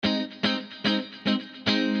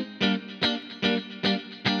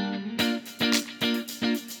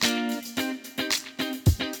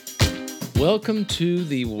Welcome to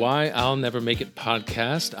the Why I'll Never Make It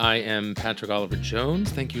podcast. I am Patrick Oliver Jones.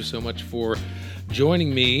 Thank you so much for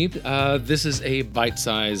joining me. This is a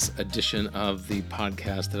bite-sized edition of the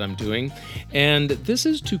podcast that I'm doing, and this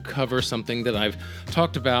is to cover something that I've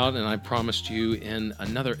talked about and I promised you in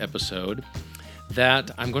another episode, that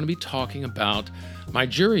I'm going to be talking about my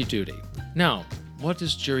jury duty. Now, what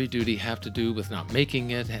does jury duty have to do with not making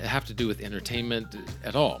it, have to do with entertainment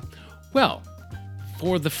at all? Well,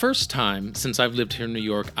 for the first time since I've lived here in New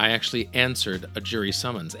York, I actually answered a jury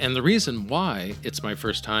summons. And the reason why it's my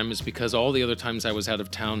first time is because all the other times I was out of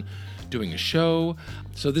town doing a show.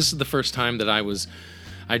 So this is the first time that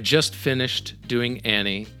I just finished doing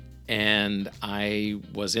Annie, and I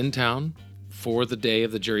was in town for the day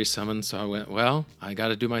of the jury summons. So I went, well, I got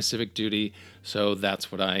to do my civic duty. So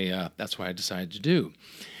that's what I decided to do.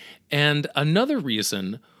 And another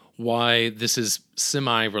reason why this is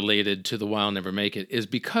semi-related to the Why I'll Never Make It is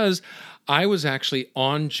because I was actually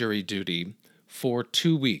on jury duty for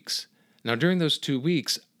 2 weeks. Now, during those 2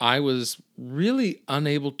 weeks, I was really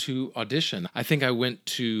unable to audition. I think I went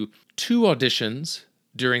to 2 auditions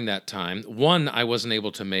during that time. One I wasn't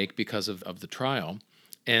able to make because of the trial,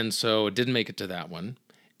 and so didn't make it to that one.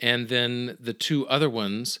 And then the 2 other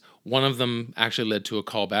ones, one of them actually led to a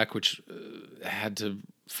callback, which had to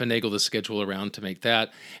finagle the schedule around to make that,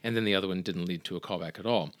 and then the other one didn't lead to a callback at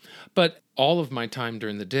all. But all of my time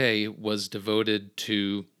during the day was devoted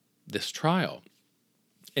to this trial.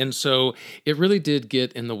 And so it really did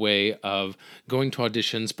get in the way of going to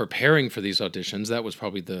auditions, preparing for these auditions. That was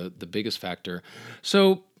probably the biggest factor.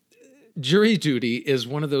 So jury duty is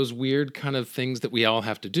one of those weird kind of things that we all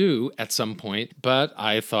have to do at some point. But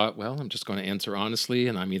I thought, well, I'm just going to answer honestly,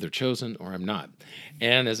 and I'm either chosen or I'm not.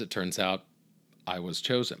 And as it turns out, I was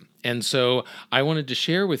chosen. And so I wanted to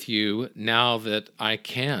share with you, now that I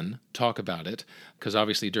can talk about it, because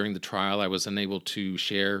obviously during the trial I was unable to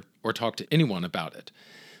share or talk to anyone about it.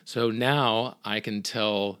 So now I can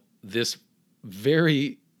tell this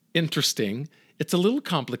very interesting, it's a little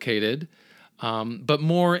complicated, but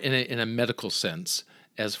more in a medical sense,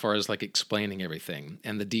 as far as like explaining everything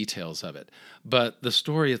and the details of it. But the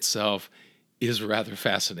story itself is rather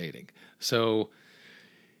fascinating. So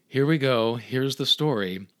here we go. Here's the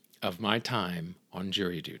story of my time on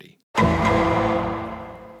jury duty.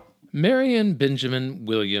 Marianne Benjamin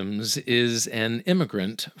Williams is an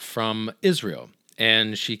immigrant from Israel,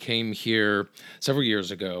 and she came here several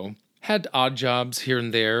years ago, had odd jobs here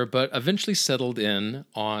and there, but eventually settled in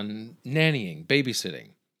on nannying, babysitting.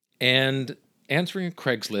 And answering a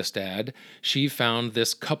Craigslist ad, she found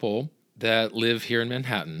this couple that live here in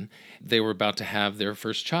Manhattan. They were about to have their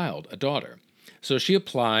first child, a daughter. So she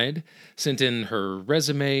applied, sent in her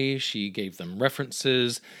resume, she gave them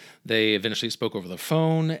references, they eventually spoke over the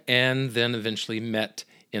phone, and then eventually met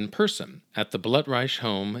in person at the Blutreich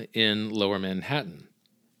home in Lower Manhattan.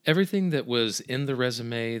 Everything that was in the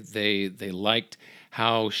resume, they liked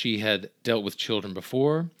how she had dealt with children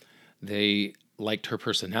before, they liked her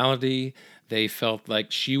personality, they felt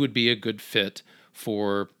like she would be a good fit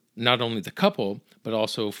for not only the couple, but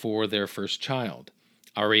also for their first child,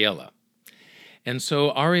 Ariella. And so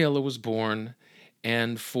Ariella was born,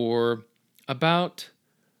 and for about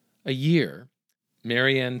a year,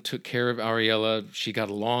 Marianne took care of Ariella. She got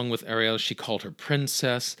along with Ariella. She called her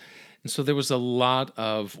princess. And so there was a lot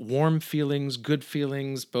of warm feelings, good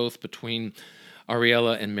feelings, both between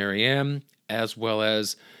Ariella and Marianne, as well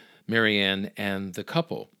as Marianne and the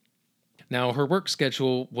couple. Now, her work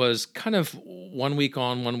schedule was kind of 1 week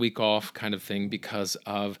on, 1 week off kind of thing because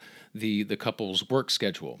of the couple's work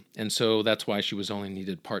schedule. And so that's why she was only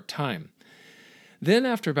needed part-time. Then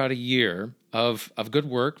after about a year of good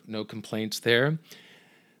work, no complaints there,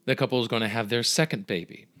 the couple was going to have their second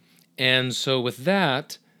baby. And so with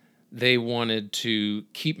that, they wanted to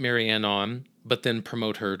keep Marianne on, but then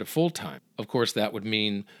promote her to full-time. Of course, that would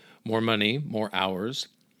mean more money, more hours.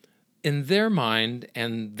 In their mind,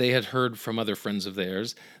 and they had heard from other friends of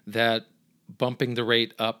theirs, that bumping the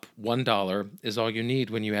rate up $1 is all you need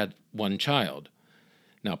when you had one child.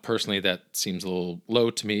 Now, personally, that seems a little low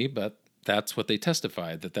to me, but that's what they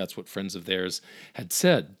testified, that's what friends of theirs had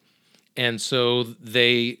said. And so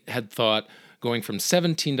they had thought going from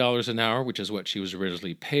 $17 an hour, which is what she was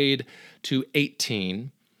originally paid, to $18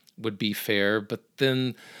 would be fair, but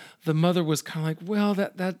then the mother was kind of like, well,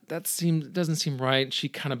 that doesn't seem right. She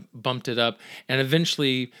kind of bumped it up, and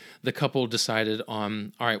eventually the couple decided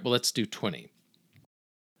on, all right, well, let's do 20.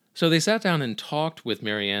 So they sat down and talked with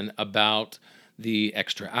Marianne about the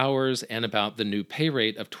extra hours and about the new pay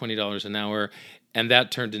rate of $20 an hour, and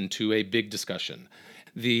that turned into a big discussion.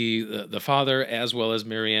 The father as well as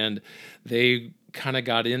Marianne, they kind of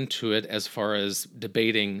got into it as far as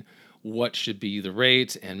debating what should be the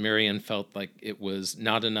rate, and Marianne felt like it was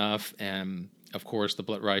not enough, and of course the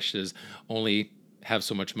Blutreiches only have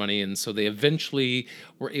so much money, and so they eventually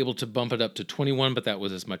were able to bump it up to 21, but that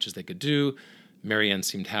was as much as they could do. Marianne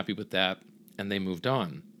seemed happy with that, and they moved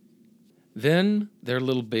on. Then their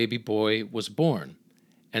little baby boy was born,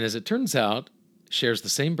 and as it turns out, shares the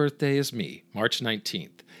same birthday as me, March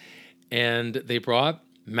 19th. And they brought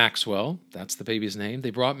Maxwell, that's the baby's name,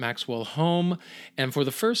 they brought Maxwell home, and for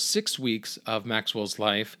the first 6 weeks of Maxwell's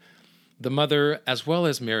life, the mother as well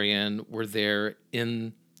as Marianne were there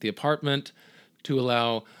in the apartment to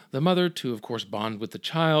allow the mother to, of course, bond with the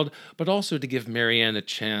child, but also to give Marianne a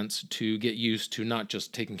chance to get used to not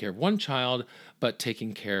just taking care of one child, but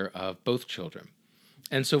taking care of both children.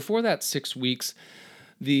 And so for that 6 weeks,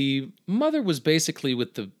 the mother was basically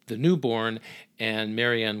with the newborn, and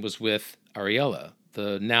Marianne was with Ariella,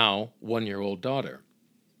 the now 1-year-old daughter.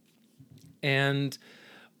 And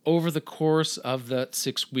over the course of that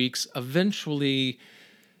 6 weeks, eventually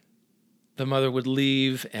the mother would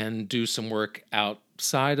leave and do some work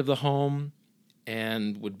outside of the home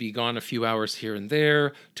and would be gone a few hours here and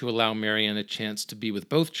there to allow Marianne a chance to be with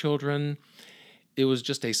both children. It was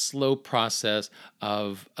just a slow process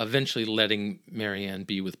of eventually letting Marianne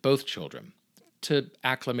be with both children to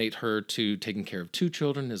acclimate her to taking care of 2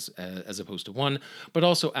 children as opposed to 1, but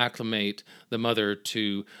also acclimate the mother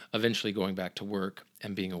to eventually going back to work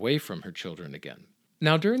and being away from her children again.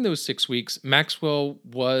 Now, during those 6 weeks, Maxwell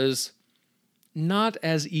was not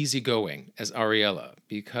as easygoing as Ariella,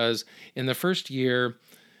 because in the first year,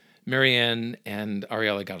 Marianne and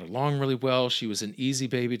Ariella got along really well. She was an easy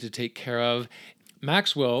baby to take care of.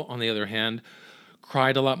 Maxwell, on the other hand,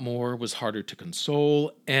 cried a lot more, was harder to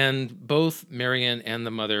console, and both Marianne and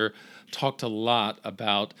the mother talked a lot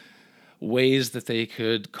about ways that they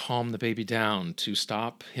could calm the baby down, to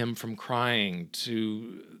stop him from crying,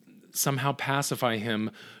 to somehow pacify him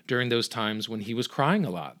during those times when he was crying a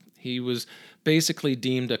lot. He was basically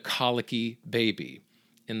deemed a colicky baby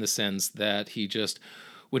in the sense that he just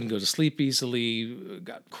wouldn't go to sleep easily,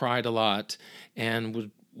 cried a lot,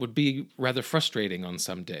 and would be rather frustrating on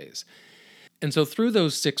some days. And so through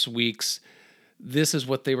those 6 weeks, this is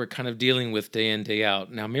what they were kind of dealing with day in, day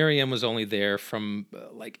out. Now, Marianne was only there from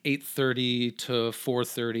like 8:30 to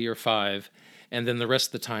 4:30 or 5, and then the rest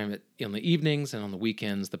of the time in the evenings and on the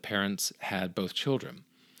weekends, the parents had both children.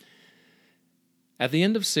 At the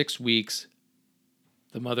end of 6 weeks,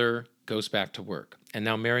 the mother goes back to work, and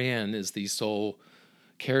now Marianne is the sole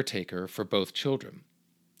caretaker for both children.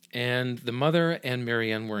 And the mother and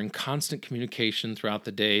Marianne were in constant communication throughout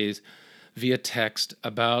the days via text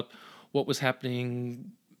about what was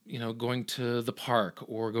happening, going to the park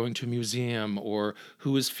or going to a museum, or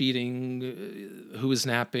who was feeding, who was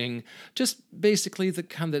napping, just basically the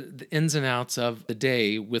kind of the ins and outs of the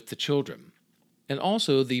day with the children. And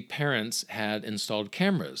also the parents had installed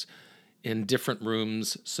cameras in different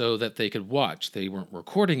rooms so that they could watch. They weren't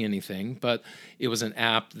recording anything, but it was an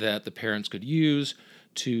app that the parents could use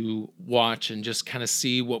to watch and just kind of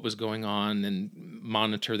see what was going on and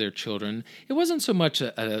monitor their children. It wasn't so much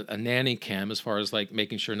a nanny cam as far as like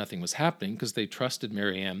making sure nothing was happening, because they trusted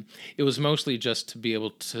Marianne. It was mostly just to be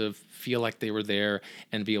able to feel like they were there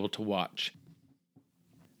and be able to watch.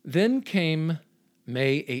 Then came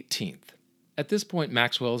May 18th. At this point,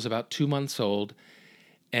 Maxwell is about 2 months old,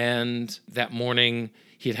 and that morning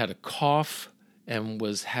he had a cough and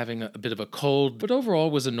was having a bit of a cold, but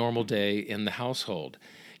overall was a normal day in the household.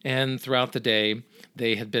 And throughout the day,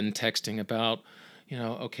 they had been texting about,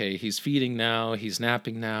 okay, he's feeding now, he's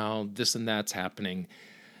napping now, this and that's happening.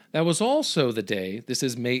 That was also the day, this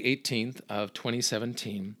is May 18th of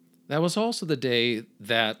 2017, that was also the day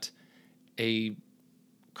that a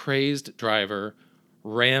crazed driver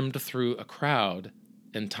rammed through a crowd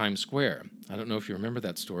in Times Square. I don't know if you remember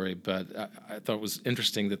that story, but I thought it was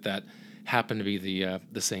interesting that happened to be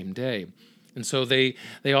the same day. And so they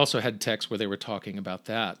also had texts where they were talking about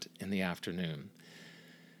that in the afternoon.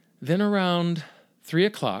 Then around 3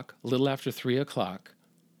 o'clock, a little after 3 o'clock,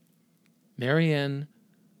 Marianne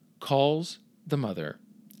calls the mother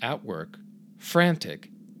at work, frantic,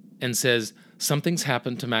 and says, "Something's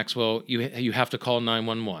happened to Maxwell. You have to call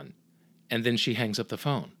 911." And then she hangs up the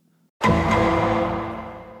phone.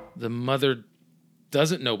 The mother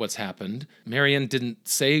doesn't know what's happened. Marianne didn't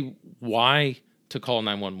say why to call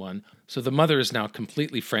 911. So the mother is now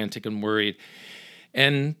completely frantic and worried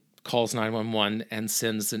and calls 911 and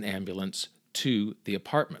sends an ambulance to the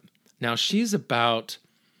apartment. Now she's about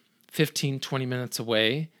 15, 20 minutes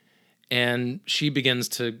away, And she begins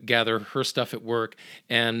to gather her stuff at work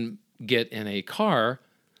and get in a car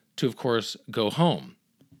to, of course, go home.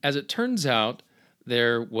 As it turns out,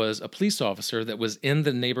 there was a police officer that was in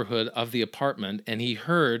the neighborhood of the apartment, and he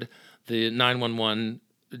heard the 911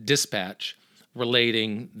 dispatch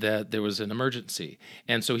relating that there was an emergency.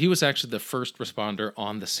 And so he was actually the first responder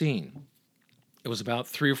on the scene. It was about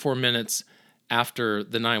 3 or 4 minutes after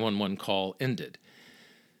the 911 call ended.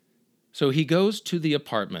 So he goes to the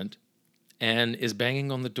apartment and is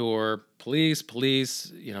banging on the door, police,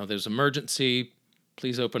 there's emergency,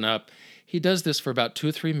 please open up. He does this for about 2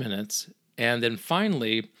 or 3 minutes, and then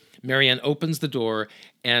finally, Marianne opens the door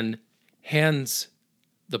and hands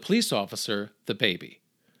the police officer the baby.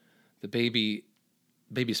 The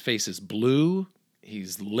baby's face is blue,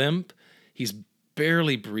 he's limp, he's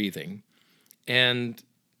barely breathing, and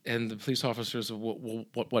the police officer says,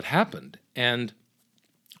 what happened? And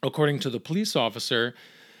according to the police officer,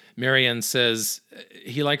 Marianne says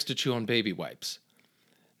he likes to chew on baby wipes.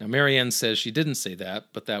 Now, Marianne says she didn't say that,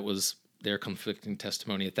 but that was their conflicting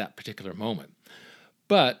testimony at that particular moment.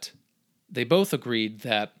 But they both agreed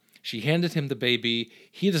that she handed him the baby,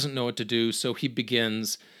 he doesn't know what to do, so he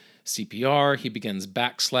begins CPR, he begins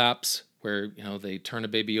back slaps, where they turn a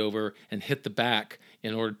baby over and hit the back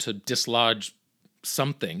in order to dislodge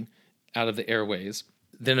something out of the airways.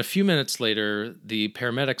 Then a few minutes later, the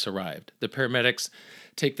paramedics arrived. The paramedics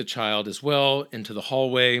take the child as well into the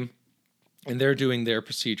hallway, and they're doing their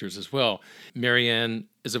procedures as well. Marianne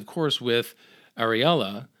is, of course, with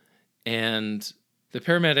Ariella, and the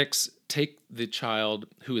paramedics take the child,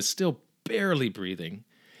 who is still barely breathing,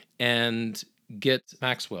 and get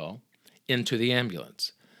Maxwell into the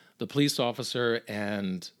ambulance. The police officer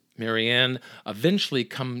and Marianne eventually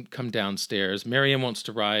come downstairs. Marianne wants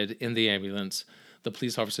to ride in the ambulance. The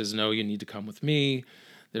police officer says, no, you need to come with me.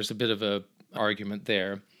 There's a bit of a argument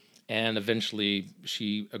there. And eventually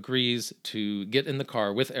she agrees to get in the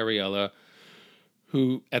car with Ariella,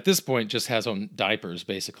 who at this point just has on diapers,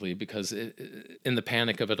 basically, because in the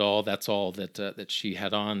panic of it all, that's all that she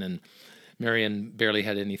had on. And Marianne barely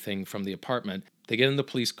had anything from the apartment. They get in the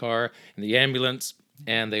police car and the ambulance,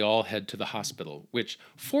 and they all head to the hospital, which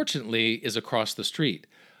fortunately is across the street,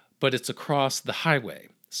 but it's across the highway.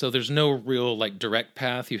 So there's no real direct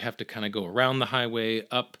path. You have to kind of go around the highway,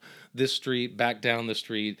 up this street, back down the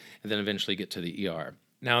street, and then eventually get to the ER.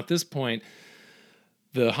 Now at this point,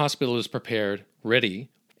 the hospital is prepared, ready,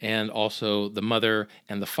 and also the mother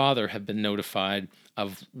and the father have been notified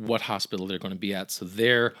of what hospital they're going to be at. So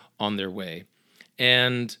they're on their way.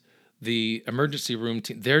 And the emergency room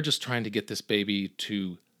team, they're just trying to get this baby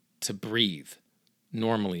to breathe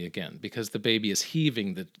normally again, because the baby is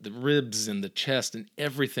heaving, the ribs and the chest and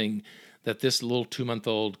everything that this little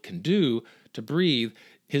 2-month-old can do to breathe.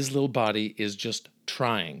 His little body is just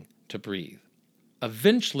trying to breathe.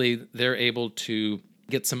 Eventually, they're able to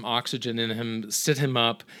get some oxygen in him, sit him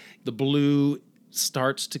up. The blue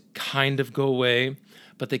starts to kind of go away,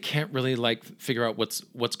 but they can't really figure out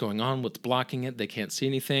what's going on, what's blocking it. They can't see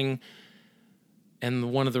anything.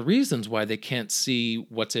 And one of the reasons why they can't see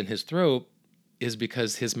what's in his throat is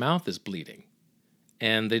because his mouth is bleeding.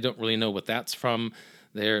 And they don't really know what that's from.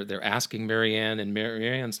 They're asking Marianne, and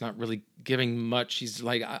Marianne's not really giving much. She's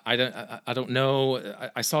like, I don't know.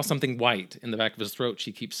 I saw something white in the back of his throat,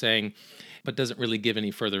 she keeps saying, but doesn't really give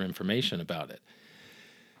any further information about it.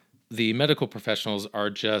 The medical professionals are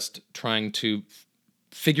just trying to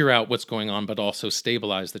figure out what's going on, but also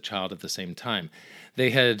stabilize the child at the same time. They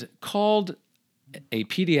had called a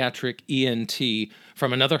pediatric ENT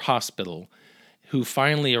from another hospital who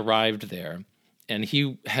finally arrived there, and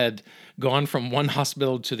he had gone from one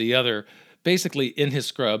hospital to the other, basically in his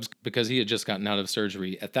scrubs, because he had just gotten out of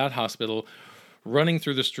surgery at that hospital, running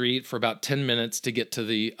through the street for about 10 minutes to get to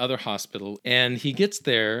the other hospital. And he gets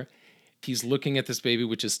there, he's looking at this baby,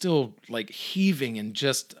 which is still heaving and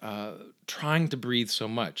just trying to breathe so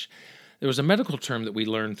much. There was a medical term that we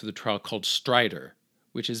learned through the trial called stridor,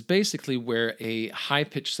 which is basically where a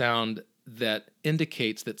high-pitched sound that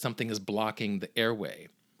indicates that something is blocking the airway.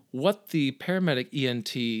 What the paramedic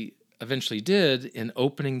ENT eventually did in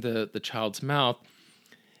opening the child's mouth,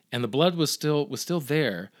 and the blood was still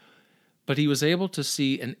there, but he was able to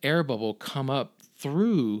see an air bubble come up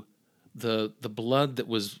through the blood that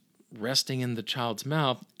was resting in the child's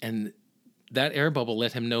mouth, and that air bubble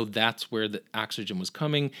let him know that's where the oxygen was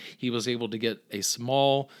coming. He was able to get a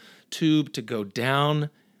small tube to go down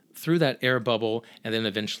through that air bubble, and then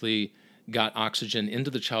eventually got oxygen into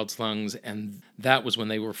the child's lungs, and that was when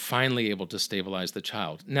they were finally able to stabilize the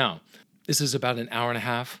child. Now, this is about an hour and a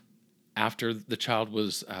half after the child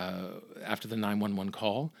was, after the 911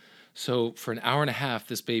 call. So for an hour and a half,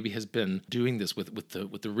 this baby has been doing this with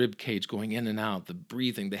the rib cage going in and out, the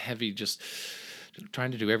breathing, the heavy, just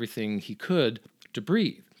trying to do everything he could to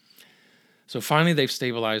breathe. So finally, they've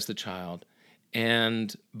stabilized the child,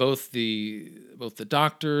 and both the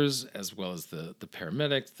doctors as well as the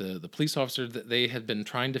paramedics, the police officer, they had been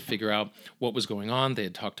trying to figure out what was going on. They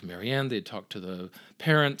had talked to Marianne, they had talked to the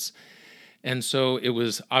parents, and so it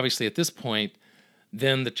was obviously at this point,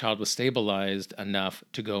 then the child was stabilized enough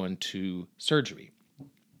to go into surgery.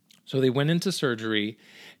 So they went into surgery,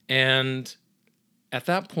 and at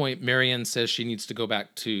that point, Marianne says she needs to go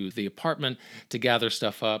back to the apartment to gather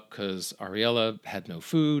stuff up because Ariella had no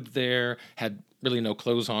food there, had really no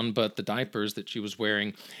clothes on but the diapers that she was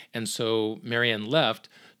wearing. And so Marianne left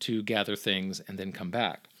to gather things and then come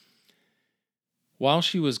back. While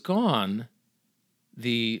she was gone,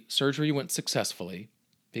 the surgery went successfully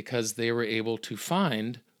because they were able to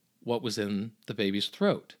find what was in the baby's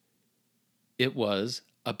throat. It was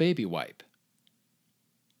a baby wipe.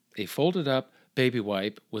 A folded up baby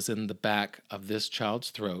wipe was in the back of this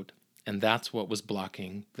child's throat, and that's what was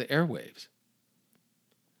blocking the airwaves.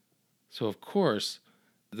 So, of course,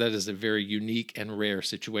 that is a very unique and rare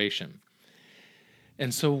situation.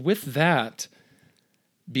 And so with that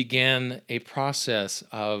began a process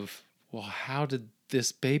of, well, how did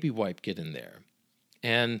this baby wipe get in there?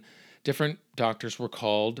 And different doctors were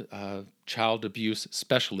called, child abuse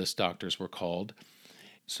specialist doctors were called.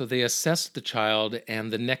 So they assessed the child,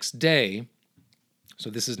 and the next day, so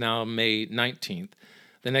this is now May 19th,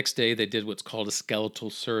 the next day they did what's called a skeletal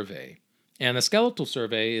survey. And a skeletal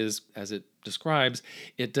survey is, as it describes,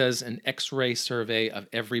 it does an X-ray survey of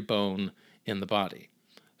every bone in the body.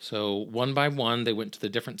 So one by one, they went to the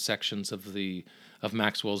different sections of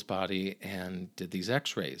Maxwell's body and did these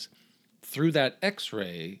X-rays. Through that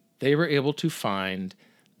X-ray, they were able to find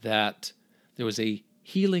that there was a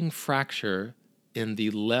healing fracture in the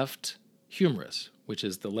left humerus, which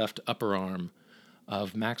is the left upper arm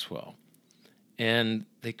of Maxwell. And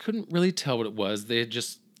they couldn't really tell what it was.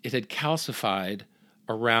 It had calcified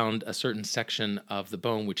around a certain section of the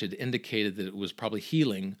bone, which had indicated that it was probably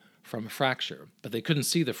healing from a fracture, but they couldn't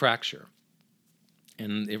see the fracture.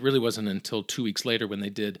 And it really wasn't until 2 weeks later when they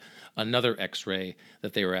did another X-ray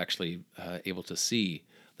that they were actually able to see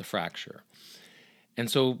the fracture. And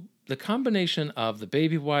so the combination of the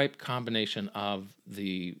baby wipe, combination of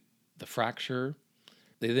the fracture,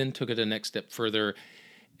 they then took it a next step further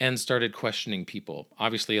and started questioning people.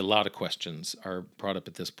 Obviously, a lot of questions are brought up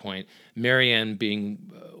at this point. Marianne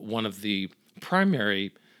being one of the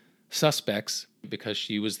primary suspects because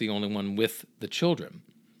she was the only one with the children.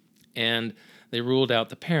 And they ruled out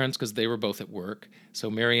the parents because they were both at work. So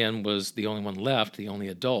Marianne was the only one left, the only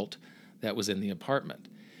adult that was in the apartment.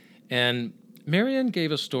 And Marianne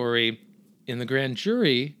gave a story in the grand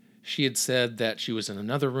jury. She had said that she was in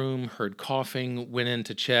another room, heard coughing, went in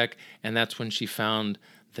to check, and that's when she found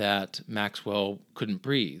that Maxwell couldn't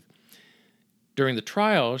breathe. During the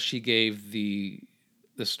trial, she gave the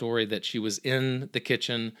story that she was in the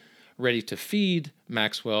kitchen ready to feed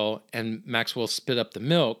Maxwell, and Maxwell spit up the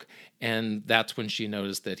milk, and that's when she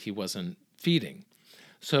noticed that he wasn't feeding.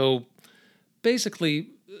 So basically,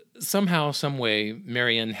 somehow, some way,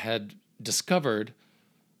 Marianne had discovered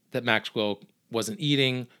that Maxwell wasn't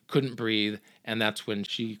eating, couldn't breathe, and that's when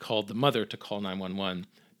she called the mother to call 911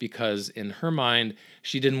 because in her mind,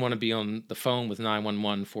 she didn't want to be on the phone with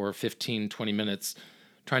 911 for 15, 20 minutes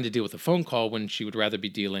trying to deal with a phone call when she would rather be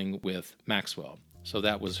dealing with Maxwell. So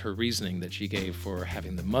that was her reasoning that she gave for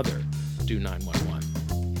having the mother do 911.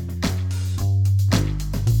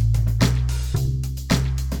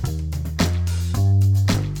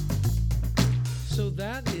 So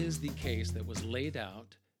that is the case that was laid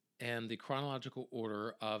out and the chronological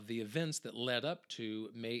order of the events that led up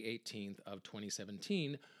to May 18th of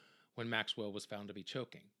 2017 when Maxwell was found to be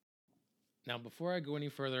choking. Now, before I go any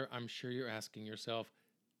further, I'm sure you're asking yourself,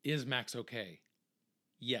 is Max okay?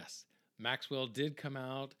 Yes, Maxwell did come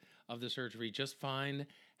out of the surgery just fine,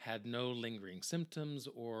 had no lingering symptoms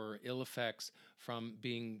or ill effects from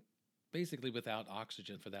being basically without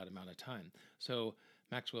oxygen for that amount of time. So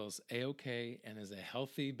Maxwell's A-okay and is a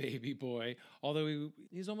healthy baby boy, although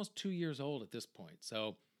he's almost 2 years old at this point.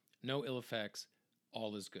 So no ill effects,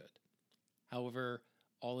 all is good. However,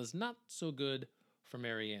 all is not so good for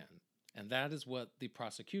Marianne, and that is what the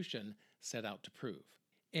prosecution set out to prove.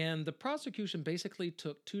 And the prosecution basically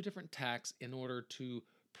took two different tacks in order to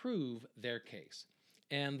prove their case.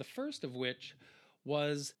 And the first of which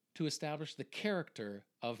was to establish the character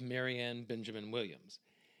of Marianne Benjamin Williams.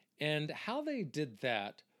 And how they did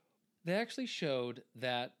that, they actually showed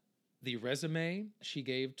that the resume she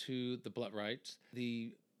gave to the Blutrights,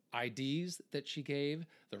 the IDs that she gave,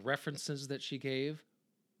 the references that she gave,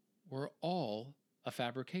 were all a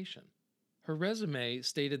fabrication. Her resume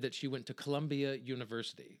stated that she went to Columbia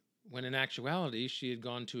University, when in actuality she had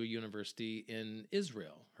gone to a university in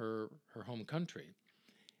Israel, her home country.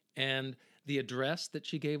 And the address that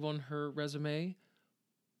she gave on her resume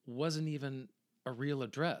wasn't even a real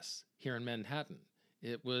address here in Manhattan.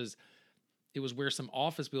 It was where some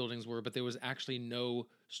office buildings were, but there was actually no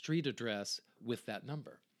street address with that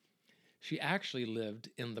number. She actually lived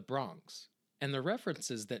in the Bronx. And the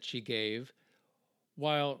references that she gave,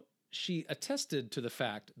 while she attested to the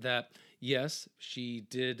fact that, yes, she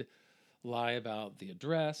did lie about the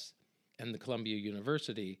address and the Columbia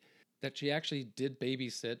University, that she actually did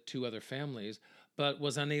babysit two other families, but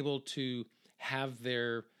was unable to have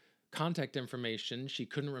their contact information. She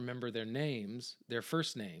couldn't remember their names, their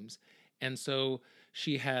first names. And so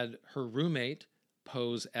she had her roommate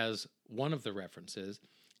pose as one of the references.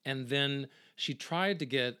 And then she tried to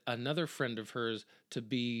get another friend of hers to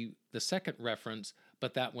be the second reference,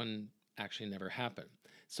 but that one actually never happened.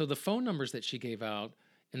 So the phone numbers that she gave out,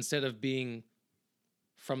 instead of being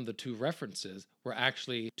from the two references, were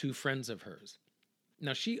actually two friends of hers.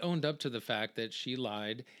 Now, she owned up to the fact that she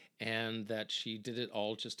lied and that she did it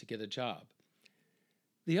all just to get a job.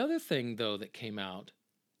 The other thing, though, that came out,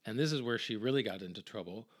 and this is where she really got into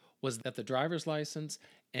trouble, was that the driver's license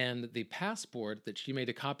and the passport that she made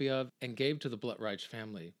a copy of and gave to the Blutreich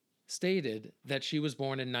family stated that she was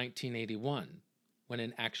born in 1981, when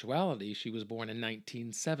in actuality she was born in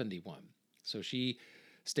 1971. So she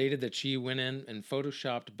stated that she went in and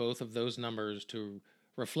photoshopped both of those numbers to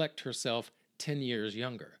reflect herself 10 years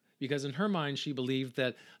younger. Because in her mind, she believed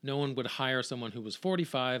that no one would hire someone who was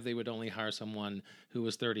 45, they would only hire someone who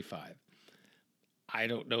was 35. I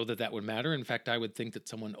don't know that that would matter. In fact, I would think that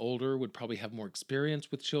someone older would probably have more experience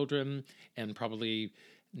with children and probably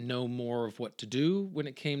know more of what to do when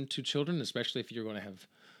it came to children, especially if you're going to have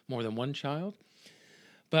more than one child.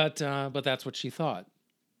 But that's what she thought.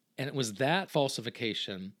 And it was that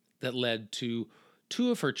falsification that led to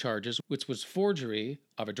two of her charges, which was forgery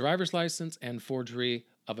of a driver's license and forgery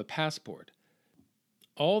of a passport.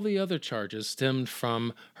 All the other charges stemmed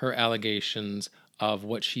from her allegations of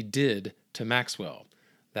what she did to Maxwell.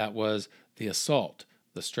 That was the assault,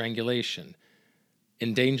 the strangulation,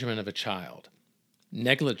 endangerment of a child,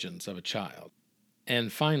 negligence of a child,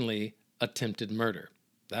 and finally, attempted murder.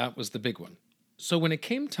 That was the big one. So when it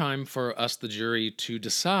came time for us, the jury, to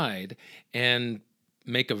decide and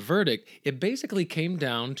make a verdict, it basically came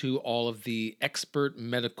down to all of the expert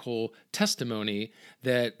medical testimony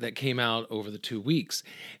that came out over the 2 weeks.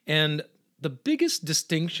 And the biggest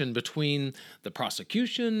distinction between the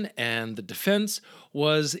prosecution and the defense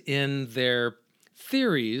was in their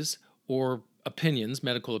theories or opinions,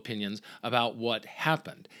 medical opinions, about what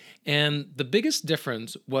happened. And the biggest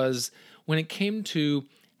difference was when it came to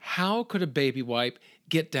how could a baby wipe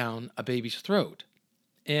get down a baby's throat.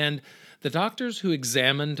 And the doctors who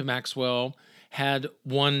examined Maxwell had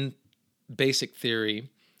one basic theory,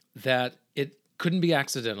 that it couldn't be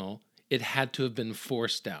accidental, it had to have been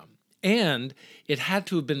forced down. And it had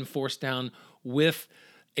to have been forced down with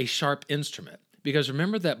a sharp instrument. Because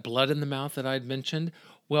remember that blood in the mouth that I'd mentioned?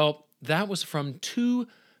 Well, that was from two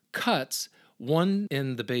cuts, one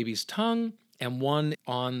in the baby's tongue and one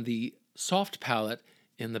on the soft palate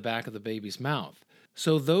in the back of the baby's mouth.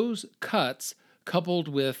 So those cuts, coupled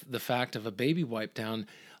with the fact of a baby wipe down,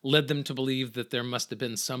 led them to believe that there must have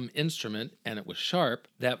been some instrument, and it was sharp,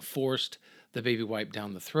 that forced the baby wipe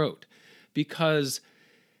down the throat. Because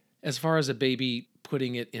as far as a baby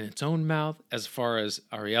putting it in its own mouth, as far as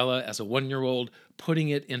Ariella, as a 1-year-old, putting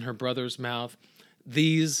it in her brother's mouth,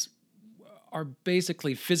 these are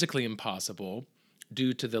basically physically impossible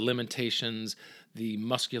due to the limitations, the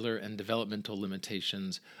muscular and developmental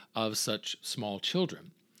limitations of such small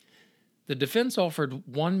children. The defense offered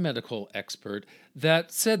one medical expert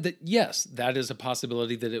that said that, yes, that is a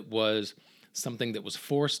possibility, that it was something that was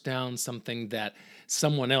forced down, something that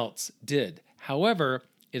someone else did. However,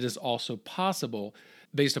 it is also possible,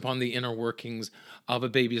 based upon the inner workings of a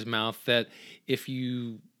baby's mouth, that if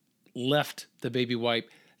you left the baby wipe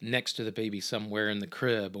next to the baby somewhere in the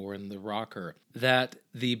crib or in the rocker, that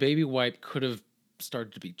the baby wipe could have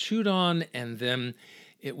started to be chewed on, and then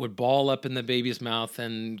it would ball up in the baby's mouth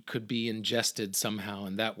and could be ingested somehow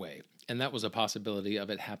in that way. And that was a possibility of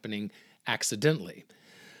it happening accidentally.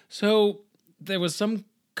 So there was some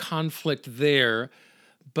conflict there,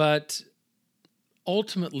 but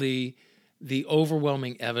ultimately the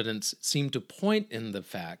overwhelming evidence seemed to point in the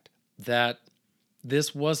fact that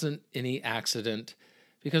this wasn't any accident.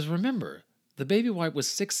 Because remember, the baby wipe was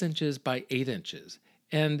 6 inches by 8 inches.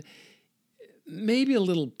 And maybe a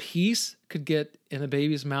little piece could get in a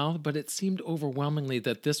baby's mouth, but it seemed overwhelmingly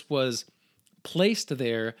that this was placed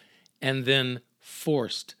there and then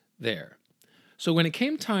forced there. So when it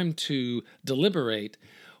came time to deliberate,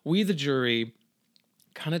 we, the jury,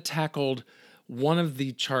 kind of tackled one of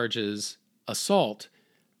the charges, assault,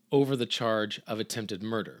 over the charge of attempted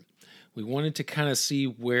murder. We wanted to kind of see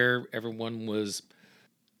where everyone was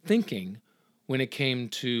thinking when it came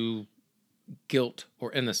to guilt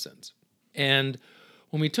or innocence. And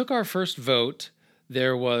when we took our first vote,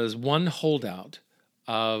 there was one holdout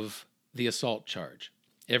of the assault charge.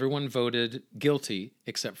 Everyone voted guilty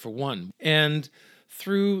except for one. And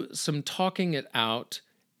through some talking it out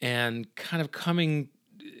and kind of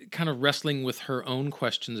wrestling with her own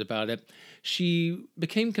questions about it, she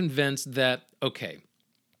became convinced that, okay,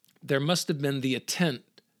 there must have been the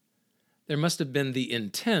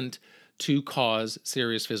intent to cause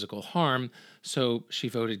serious physical harm, so she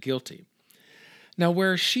voted guilty. Now,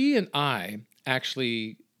 where she and I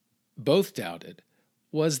actually both doubted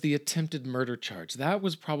was the attempted murder charge. That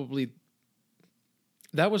was probably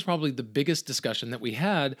the biggest discussion that we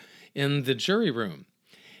had in the jury room.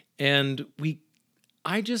 And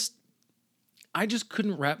I just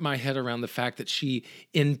couldn't wrap my head around the fact that she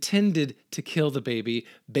intended to kill the baby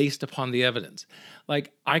based upon the evidence.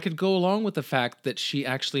 Like, I could go along with the fact that she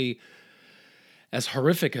actually, as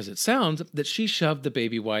horrific as it sounds, that she shoved the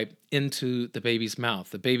baby wipe into the baby's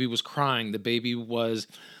mouth. The baby was crying. The baby was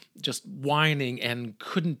just whining and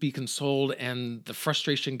couldn't be consoled, and the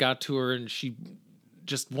frustration got to her, and she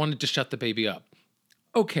just wanted to shut the baby up.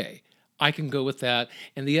 Okay, I can go with that,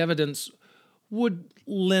 and the evidence would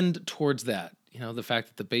lend towards that. The fact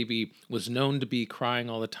that the baby was known to be crying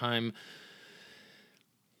all the time.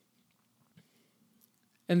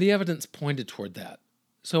 And the evidence pointed toward that.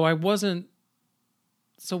 So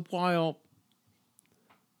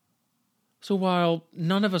while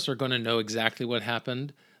none of us are going to know exactly what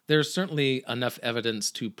happened, there's certainly enough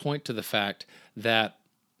evidence to point to the fact that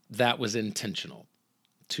that was intentional,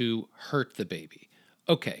 to hurt the baby.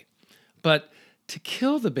 Okay, but to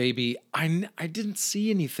kill the baby, I didn't see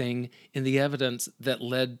anything in the evidence that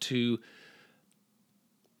would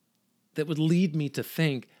lead me to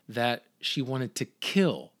think that she wanted to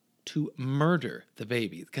kill, to murder the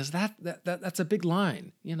baby, because that's a big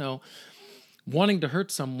line. Wanting to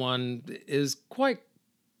hurt someone is quite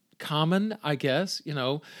common, I guess.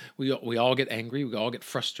 We all get angry, we all get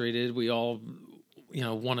frustrated, we all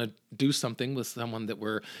want to do something with someone that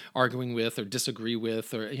we're arguing with or disagree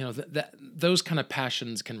with, or those kind of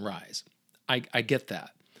passions can rise. I get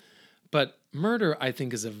that. But murder, I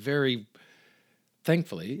think, is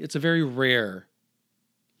thankfully, it's a very rare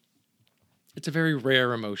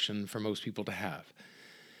emotion for most people to have.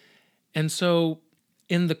 And so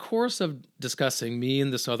in the course of discussing, me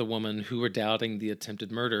and this other woman who were doubting the attempted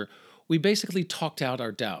murder, we basically talked out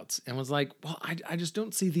our doubts and was like, well, I just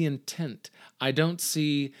don't see the intent. I don't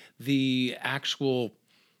see the actual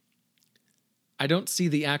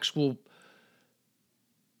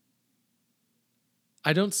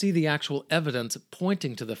evidence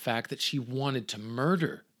pointing to the fact that she wanted to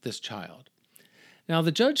murder this child. Now,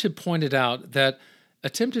 the judge had pointed out that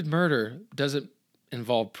attempted murder doesn't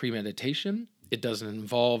involve premeditation. It doesn't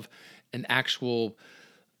involve an actual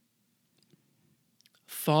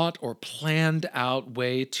thought or planned out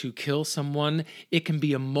way to kill someone. It can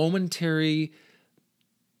be an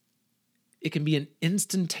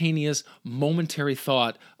instantaneous, momentary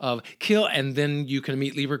thought of kill, and then you can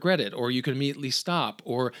immediately regret it, or you can immediately stop,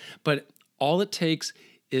 but all it takes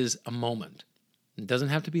is a moment. It doesn't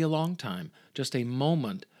have to be a long time, just a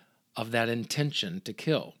moment of that intention to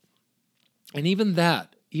kill. And even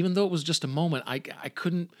though it was just a moment, I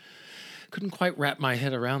couldn't quite wrap my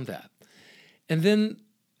head around that. And then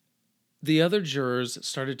the other jurors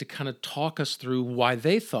started to kind of talk us through why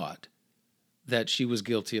they thought that she was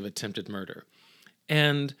guilty of attempted murder.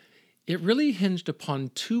 And it really hinged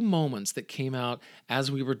upon two moments that came out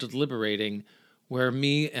as we were deliberating, where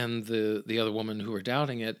me and the other woman who were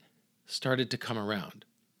doubting it started to come around.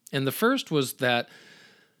 And the first was the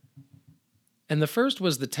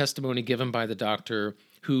testimony given by the doctor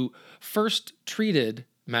who first treated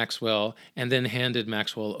Maxwell and then handed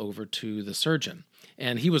Maxwell over to the surgeon.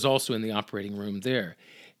 And he was also in the operating room there.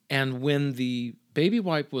 And when the baby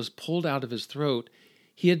wipe was pulled out of his throat,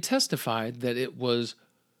 he had testified that it was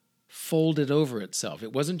folded over itself.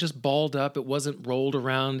 It wasn't just balled up. It wasn't rolled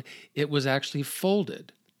around. It was actually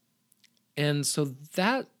folded. And so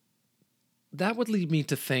that would lead me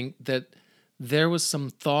to think that there was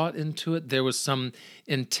some thought into it. There was some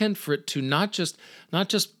intent for it to not just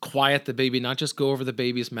quiet the baby, not just go over the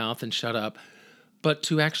baby's mouth and shut up, but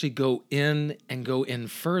to actually go in and go in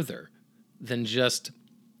further than just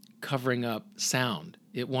covering up sound.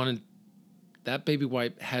 That baby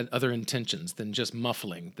wipe had other intentions than just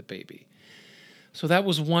muffling the baby. So that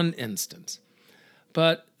was one instance.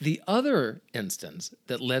 But the other instance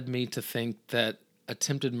that led me to think that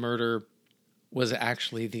attempted murder was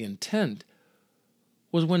actually the intent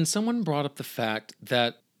was when someone brought up the fact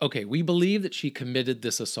that, okay, we believe that she committed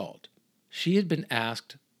this assault. She had been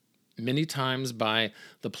asked many times by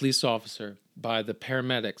the police officer, by the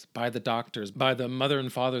paramedics, by the doctors, by the mother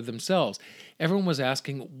and father themselves. Everyone was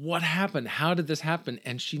asking, what happened? How did this happen?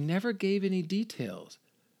 And she never gave any details.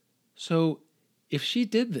 So if she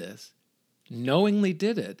did this, knowingly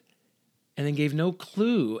did it, and then gave no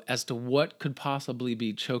clue as to what could possibly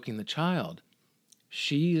be choking the child,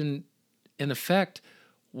 she, in effect,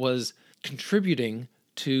 was contributing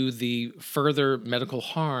to the further medical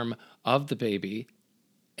harm of the baby,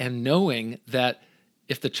 and knowing that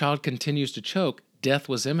if the child continues to choke, death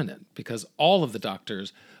was imminent, because all of the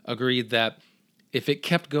doctors agreed that if it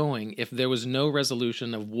kept going, if there was no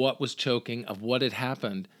resolution of what was choking, of what had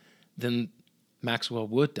happened, then Maxwell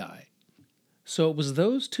would die. So it was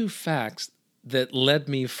those two facts that led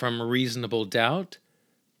me from reasonable doubt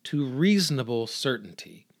to reasonable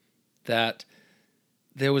certainty that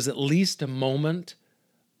there was at least a moment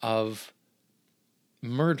of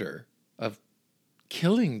murder, of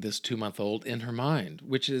killing this 2-month-old in her mind,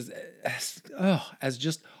 which is, as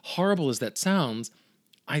just horrible as that sounds,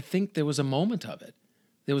 I think there was a moment of it.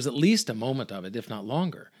 There was at least a moment of it, if not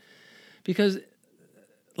longer. Because,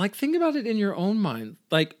 think about it in your own mind.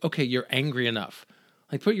 Okay, you're angry enough.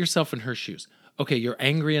 Put yourself in her shoes. Okay, you're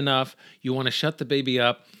angry enough, you want to shut the baby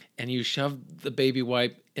up, and you shove the baby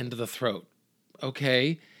wipe into the throat.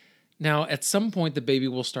 Okay, now at some point the baby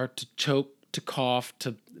will start to choke, to cough,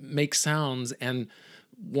 to make sounds, and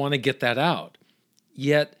want to get that out.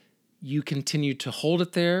 Yet you continue to hold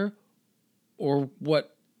it there, or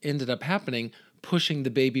what ended up happening, pushing the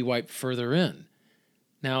baby wipe further in.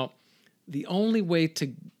 Now, the only way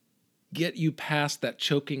to get you past that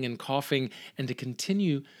choking and coughing and to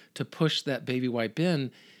continue to push that baby wipe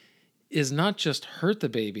in is not just hurt the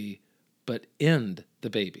baby, but end the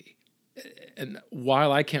baby. And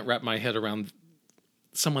while I can't wrap my head around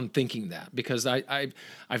someone thinking that, because I've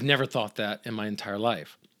never thought that in my entire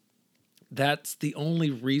life, that's the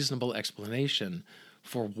only reasonable explanation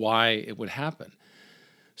for why it would happen.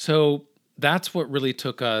 So that's what really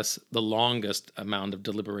took us the longest amount of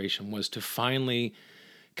deliberation, was to finally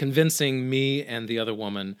convincing me and the other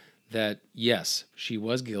woman that, yes, she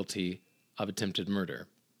was guilty of attempted murder.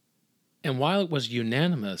 And while it was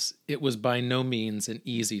unanimous, it was by no means an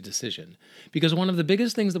easy decision. Because one of the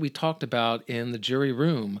biggest things that we talked about in the jury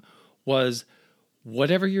room was,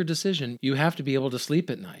 whatever your decision, you have to be able to sleep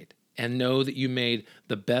at night and know that you made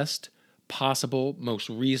the best possible, most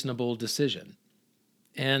reasonable decision.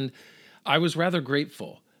 And I was rather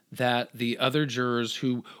grateful that the other jurors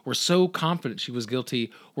who were so confident she was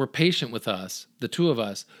guilty were patient with us, the two of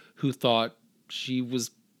us, who thought she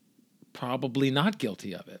was probably not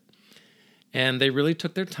guilty of it. And they really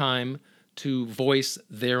took their time to voice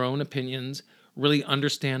their own opinions, really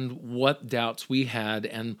understand what doubts we had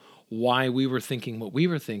and why we were thinking what we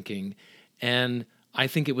were thinking. And I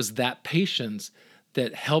think it was that patience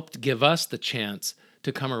that helped give us the chance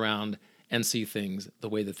to come around and see things the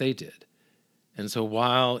way that they did. And so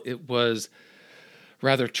while it was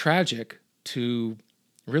rather tragic to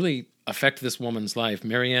really affect this woman's life,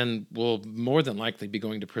 Marianne will more than likely be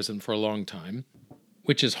going to prison for a long time,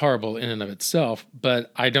 which is horrible in and of itself,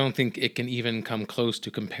 but I don't think it can even come close to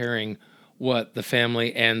comparing what the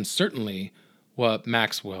family and certainly what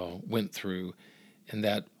Maxwell went through in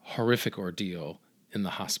that horrific ordeal in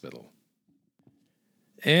the hospital.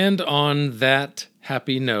 And on that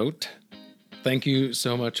happy note, thank you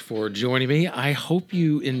so much for joining me. I hope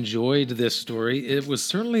you enjoyed this story. It was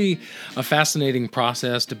certainly a fascinating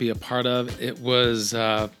process to be a part of. It was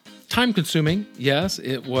time-consuming, yes.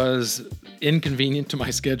 It was inconvenient to my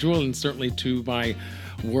schedule and certainly to my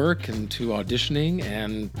work and to auditioning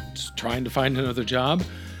and trying to find another job.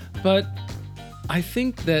 But I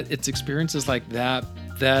think that it's experiences like that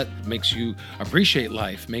that makes you appreciate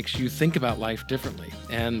life, makes you think about life differently.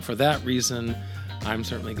 And for that reason, I'm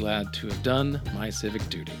certainly glad to have done my civic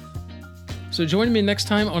duty. So join me next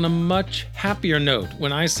time on a much happier note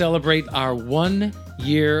when I celebrate our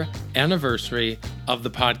 1-year anniversary of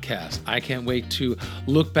the podcast. I can't wait to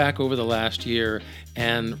look back over the last year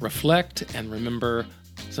and reflect and remember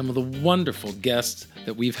some of the wonderful guests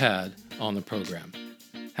that we've had on the program.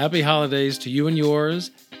 Happy holidays to you and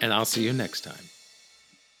yours, and I'll see you next time.